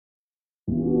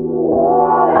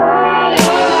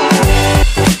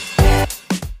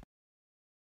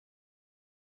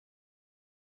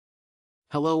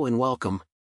Hello and welcome.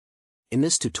 In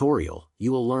this tutorial,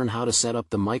 you will learn how to set up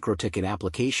the MikroTik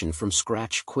application from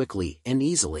scratch quickly and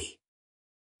easily.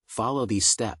 Follow these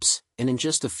steps, and in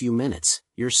just a few minutes,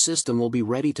 your system will be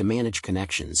ready to manage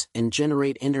connections and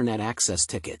generate internet access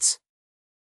tickets.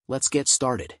 Let's get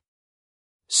started.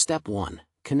 Step 1.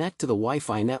 Connect to the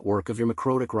Wi-Fi network of your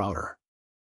MikroTik router.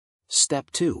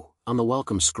 Step 2. On the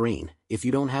welcome screen, if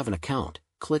you don't have an account,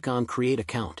 click on Create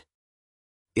Account.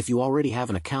 If you already have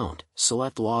an account,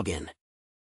 select Login.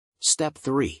 Step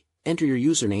 3. Enter your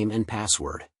username and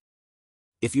password.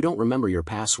 If you don't remember your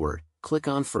password, click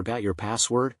on Forgot Your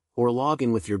Password, or log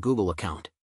in with your Google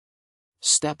account.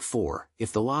 Step 4.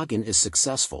 If the login is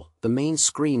successful, the main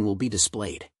screen will be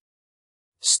displayed.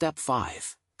 Step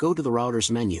 5. Go to the router's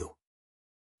menu.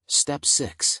 Step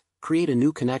 6. Create a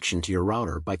new connection to your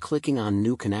router by clicking on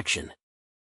New Connection.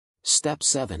 Step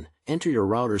 7. Enter your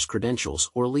router's credentials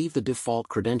or leave the default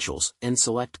credentials and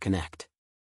select Connect.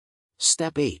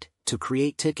 Step 8. To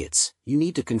create tickets, you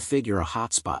need to configure a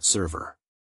Hotspot server.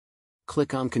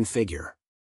 Click on Configure.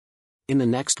 In the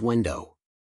next window,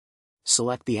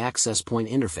 select the access point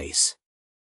interface.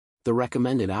 The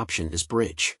recommended option is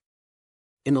Bridge.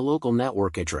 In the local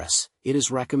network address, it is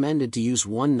recommended to use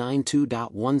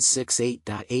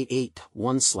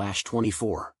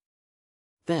 192.168.881/24.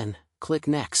 Then, click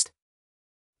Next.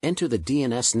 Enter the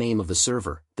DNS name of the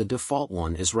server, the default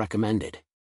one is recommended.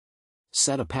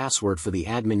 Set a password for the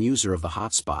admin user of the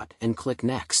hotspot and click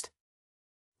Next.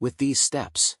 With these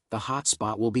steps, the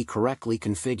hotspot will be correctly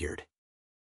configured.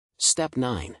 Step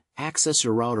 9. Access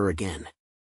your router again.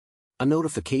 A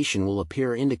notification will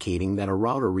appear indicating that a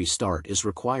router restart is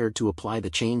required to apply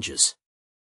the changes.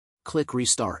 Click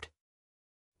Restart.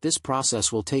 This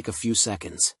process will take a few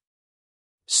seconds.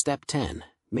 Step 10.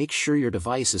 Make sure your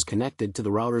device is connected to the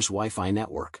router's Wi-Fi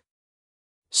network.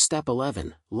 Step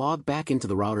 11. Log back into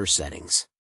the router settings.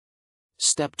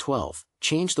 Step 12.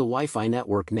 Change the Wi-Fi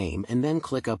network name and then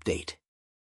click Update.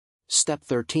 Step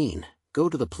 13. Go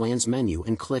to the Plans menu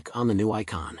and click on the new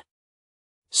icon.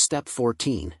 Step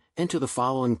 14. Enter the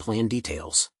following plan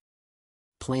details.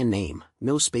 Plan name,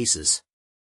 no spaces.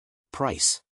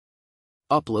 Price.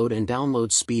 Upload and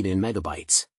download speed in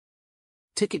megabytes.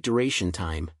 Ticket duration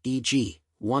time, e.g.,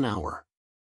 1 hour.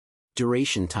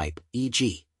 Duration type,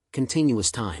 e.g.,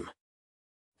 continuous time.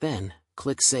 Then,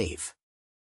 click Save.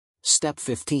 Step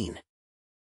 15.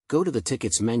 Go to the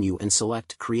Tickets menu and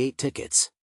select Create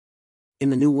Tickets. In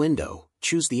the new window,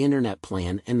 choose the Internet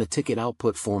plan and the ticket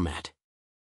output format.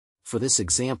 For this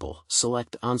example,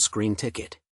 select On-Screen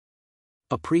Ticket.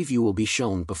 A preview will be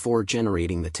shown before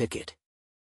generating the ticket.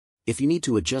 If you need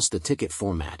to adjust the ticket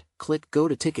format, click Go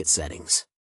to Ticket Settings.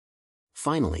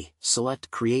 Finally,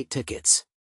 select Create Tickets.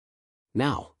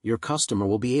 Now, your customer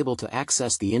will be able to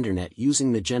access the internet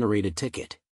using the generated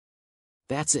ticket.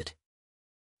 That's it.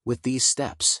 With these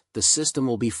steps, the system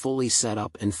will be fully set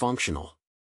up and functional.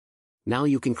 Now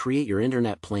you can create your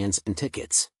internet plans and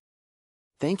tickets.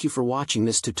 Thank you for watching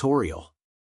this tutorial.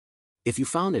 If you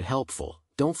found it helpful,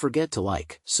 don't forget to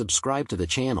like, subscribe to the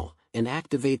channel, and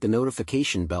activate the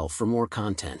notification bell for more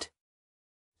content.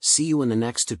 See you in the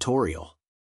next tutorial.